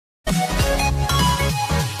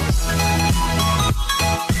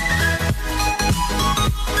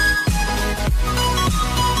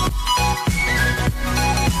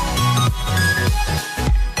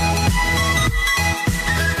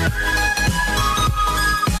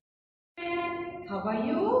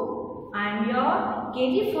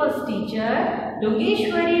KG first teacher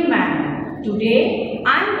Yogeshwari ma'am. Today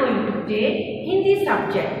I am going to take Hindi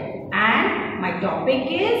subject and my topic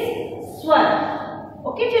is Swar.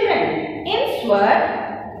 Okay children, in Swar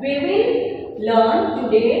we will learn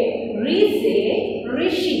today Re se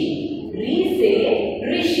Rishi. Re se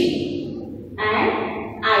Rishi,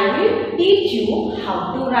 and I will teach you how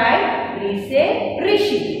to write Re se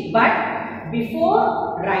Rishi. But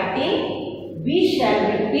before writing, we shall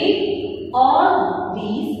repeat all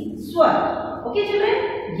these swar. Okay children?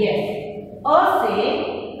 Yes. A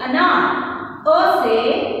se anar. A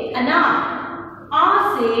se anar. A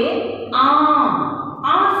se aam.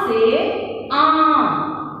 A se aam.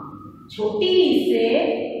 छोटी से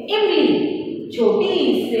इमली. छोटी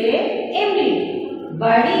से इमली.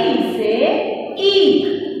 बड़ी से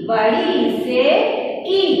ईख. बड़ी से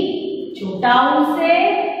ईख. छोटा से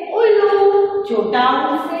उल्लू. छोटा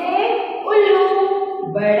से उल्लू.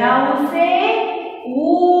 बड़ा से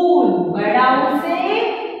ऊन. बड़ा से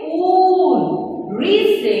ऊन. री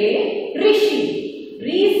से ऋषि.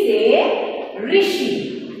 री से ऋषि.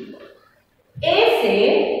 ए से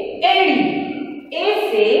एड़ी. ए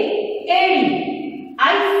से एड़ी.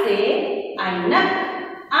 आई से ऐनक.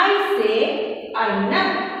 आई से ऐनक.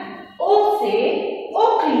 ओ से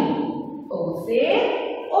ओखली. ओ से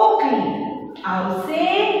ओखली. औ से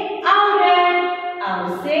औरत. औ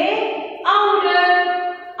से औरत.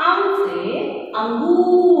 अं से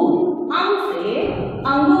अंगूर. अं से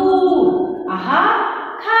अंगूर. आहा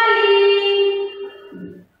खाली.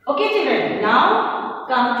 Okay children, now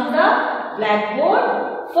come to the blackboard.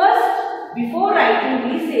 First, before writing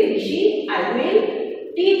Re se Rishi, I will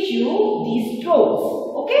teach you these strokes.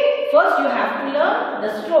 Okay, first you have to learn the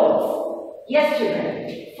strokes. Yes children,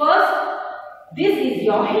 first this is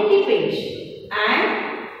your Hindi page and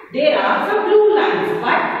there are some blue lines,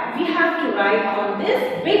 but we have to write on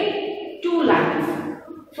this big two lines.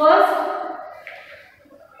 First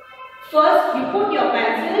you put your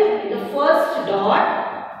pencil in the first dot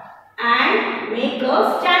and make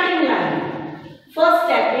a standing line. First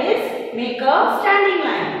step is make a standing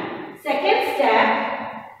line. Second step,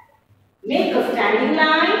 make a standing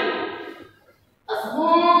line, a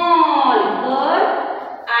small curve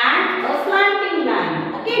and a slanting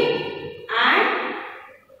line. Okay, and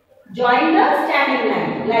join the standing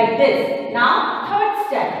line like this. Now third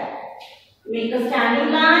step, make a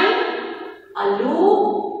standing line, a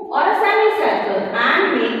loop or a semicircle and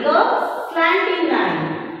make a slanting line.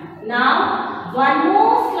 Now one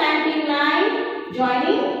more slanting line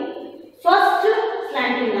joining first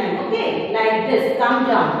slanting line. Okay, like this, come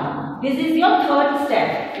down. This is your third step.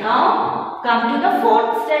 Now come to the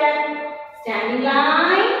fourth step. Standing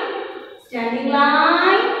line,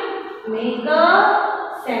 make a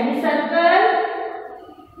semicircle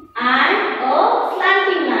and a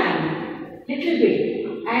slanting line, little bit,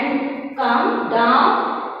 and come down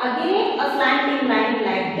again a slanting line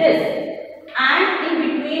like this. And in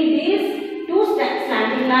between these two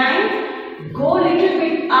slanting lines, go little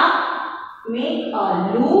bit up, make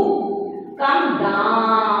a loop, come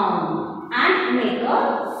down and make a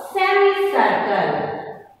semicircle.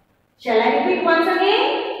 Shall I repeat once again?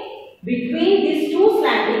 Between these two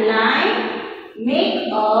slanting lines, make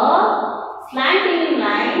a slanting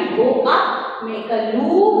line, go up, make a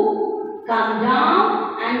loop, come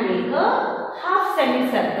down and make a half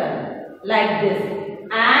semicircle like this.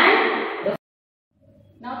 And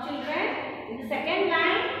now children, in the second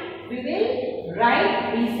line, we will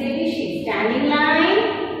write Re se Rishi. Standing line,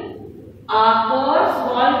 a curve,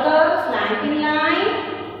 small curve, slanting line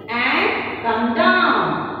and come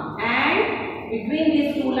down. And between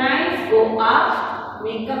these two lines, go up,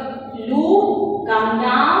 make a loop, come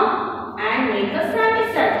down and make a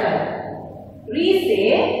semicircle. Re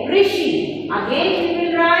se Rishi. Again we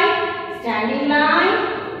will write standing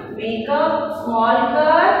line, make a small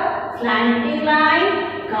curve, slanting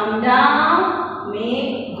line, come down,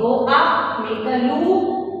 go up, make a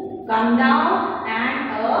loop, come down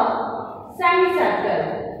and a semicircle.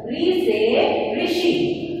 Re se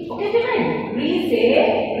Rishi. Okay children? Re se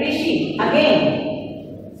Rishi.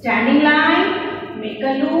 Again, standing line, make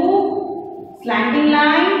a loop, slanting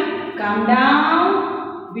line, come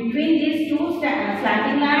down. Between these two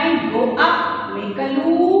slanting lines, go up, make a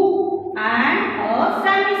loop and a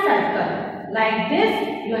semicircle. Like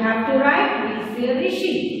this, you have to write Re se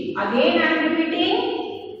Rishi. Again, I am repeating.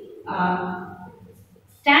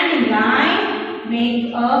 Standing line,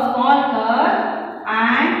 make a small curve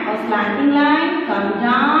and a slanting line, come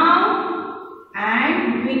down.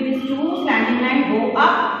 And between these two slanting lines, go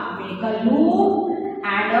up, make a loop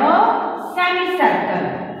and a semicircle.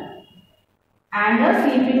 And a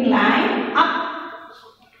sleeping line up.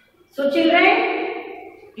 So children,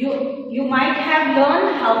 You might have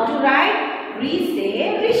learned how to write Ri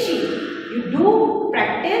se Rishi. You do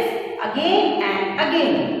practice again and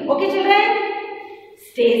again. Okay children?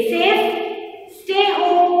 Stay safe, stay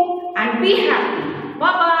home and be happy.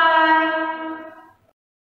 Bye bye.